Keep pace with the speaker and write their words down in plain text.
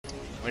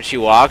When she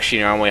walks, she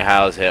normally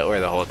howls Hitler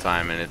the whole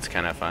time, and it's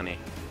kind of funny.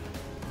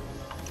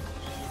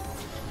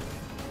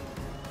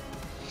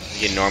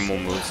 You get normal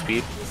move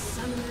speed.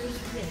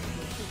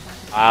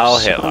 I'll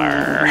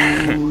Hitler.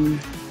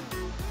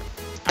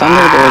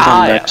 Thunderboard's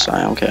on deck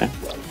side, okay.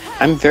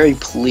 I'm very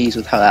pleased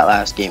with how that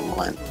last game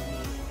went.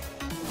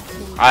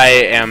 I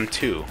am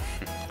too.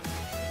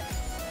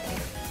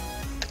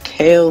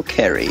 Kale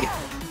Carry.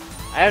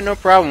 I have no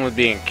problem with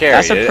being carried.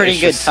 That's a pretty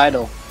good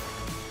title.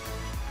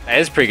 That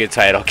is a pretty good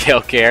title,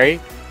 Kale Carry.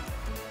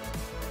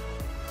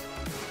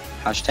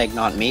 Hashtag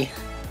not me.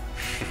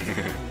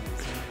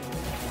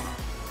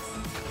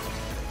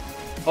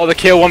 Oh, the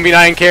Kale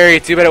 1v9 carry.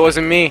 Too bad it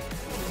wasn't me.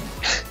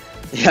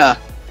 Yeah.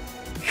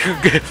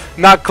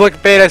 Not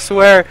clickbait, I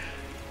swear.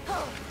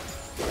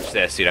 Watch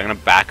this, dude. I'm gonna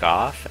back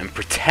off and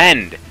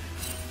pretend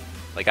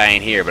like I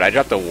ain't here, but I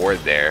dropped a ward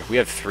there. We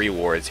have 3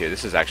 wards here.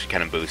 This is actually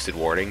kind of boosted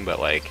warding, but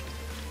like,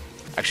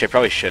 actually, I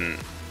probably shouldn't.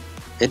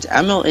 It's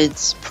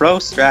pro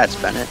strats,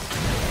 Bennett.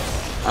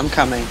 I'm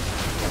coming.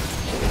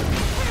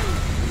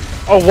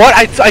 Oh, what?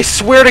 I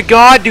swear to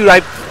God, dude,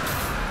 I...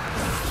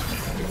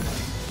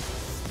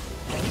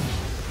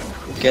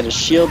 Get a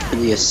shield for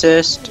the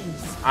assist.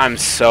 I'm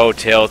so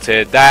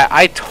tilted. That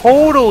I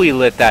totally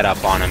lit that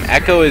up on him.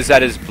 Echo is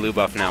at his blue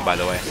buff now, by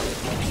the way.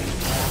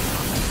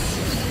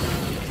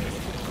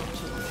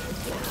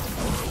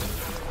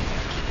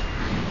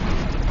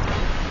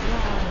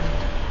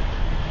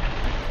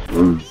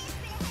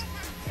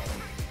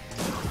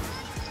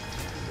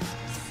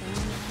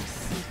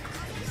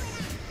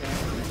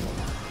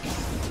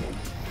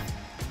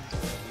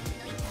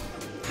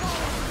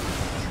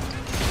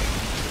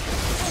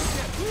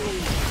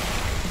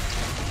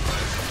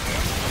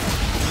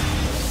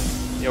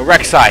 Yo,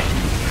 Rek'Sai.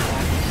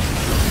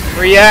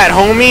 Where you at,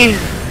 homie?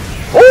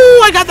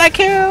 Oh, I got that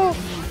kill!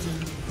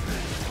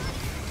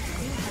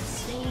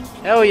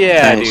 Hell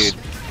yeah, nice. dude.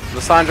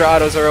 Lissandra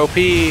autos are OP.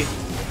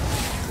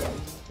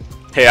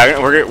 Hey,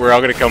 we're all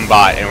gonna come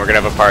bot and we're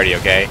gonna have a party,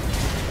 okay?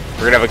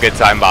 We're gonna have a good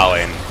time bot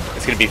lane.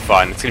 It's gonna be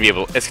fun. It's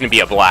gonna be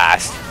a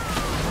blast.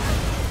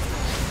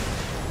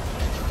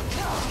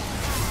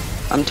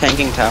 I'm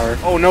tanking tower.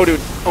 Oh no, dude.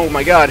 Oh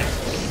my God.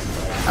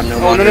 I'm no Oh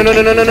longer no no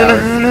no no no no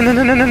tanking no no tower.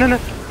 no no no no no!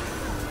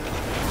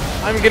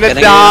 I'm gonna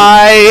Getting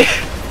die.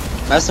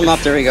 Mess him up.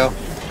 There we go.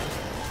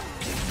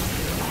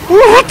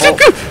 Oh.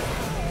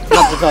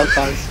 Not the dog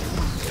guys.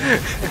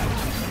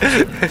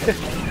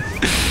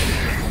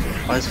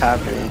 What is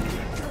happening?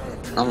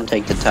 I'm gonna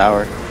take the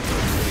tower.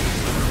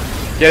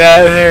 Get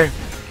out of there!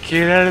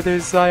 Get out of there,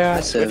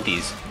 Zion!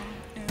 Swifties.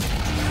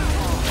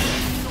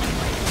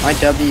 My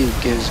W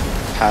gives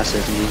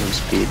passive movement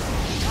speed.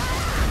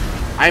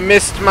 I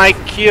missed my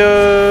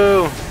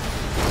Q!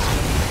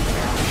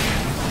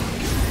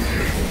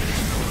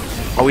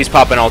 Oh, he's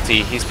popping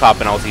ulti. He's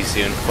popping ulti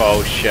soon.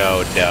 Faux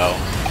show, dough.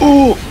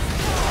 Ooh!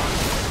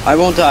 I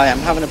won't die. I'm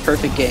having a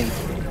perfect game.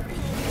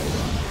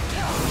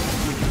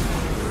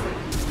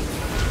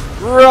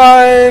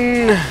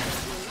 Run!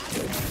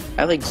 I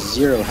have like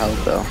 0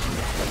 health though.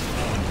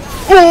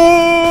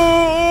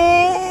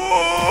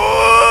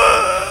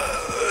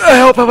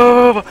 Help!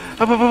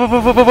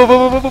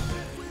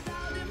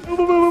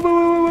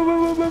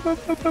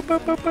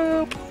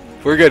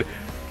 We're good.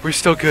 We're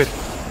still good.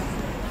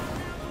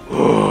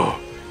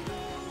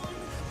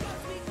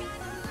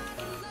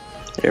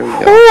 There we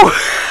go.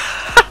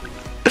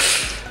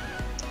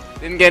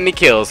 Didn't get any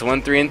kills.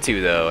 1, 3, and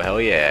 2 though. Hell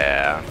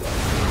yeah.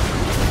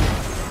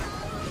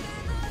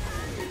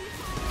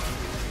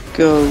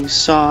 Go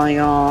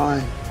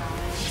Sion.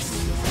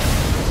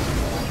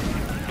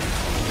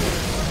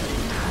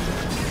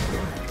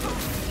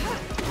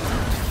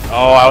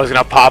 Oh, I was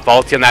gonna pop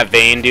ulti on that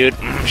Vayne, dude.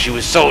 She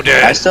was so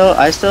dead. I still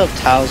have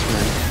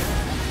Talisman.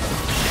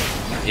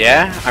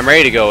 Yeah, I'm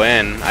ready to go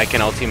in. I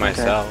can ulti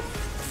myself.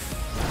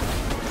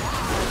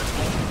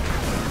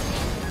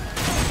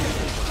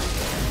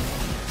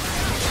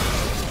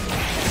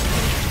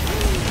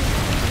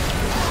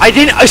 I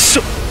didn't.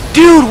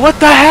 Dude, what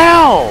the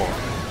hell?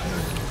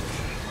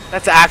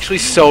 That's actually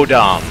so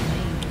dumb.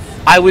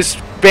 I was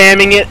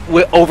spamming it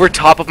over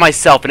top of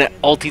myself and it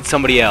ultied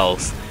somebody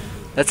else.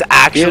 That's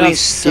actually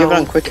so Do you have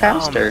it on quick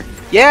cast or?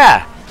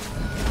 Yeah.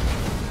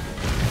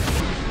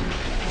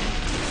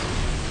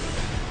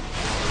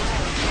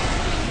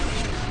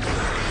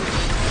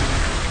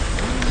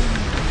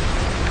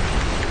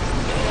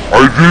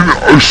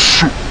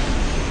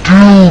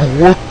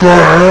 Dude, what the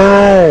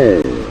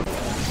hell?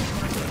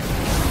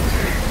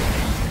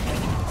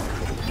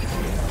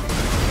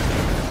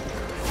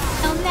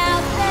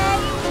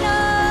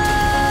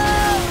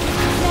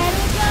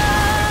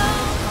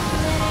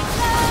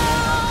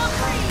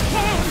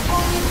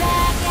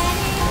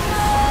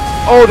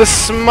 Oh, the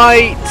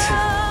smite!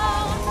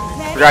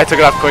 I took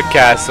it off quick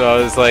cast, so I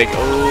was like,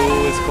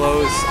 oh, it's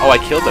close. Oh, I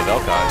killed the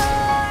Vel'Koz.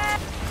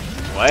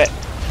 What?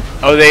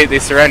 Oh, they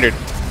surrendered.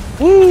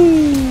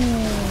 Woo!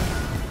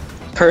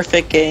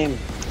 Perfect game.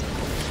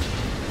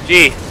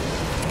 G.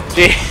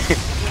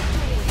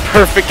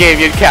 Perfect game.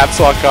 You had caps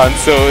lock on,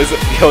 so it was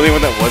the only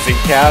one that wasn't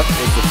capped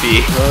was the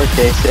B.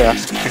 Lowercase, yeah.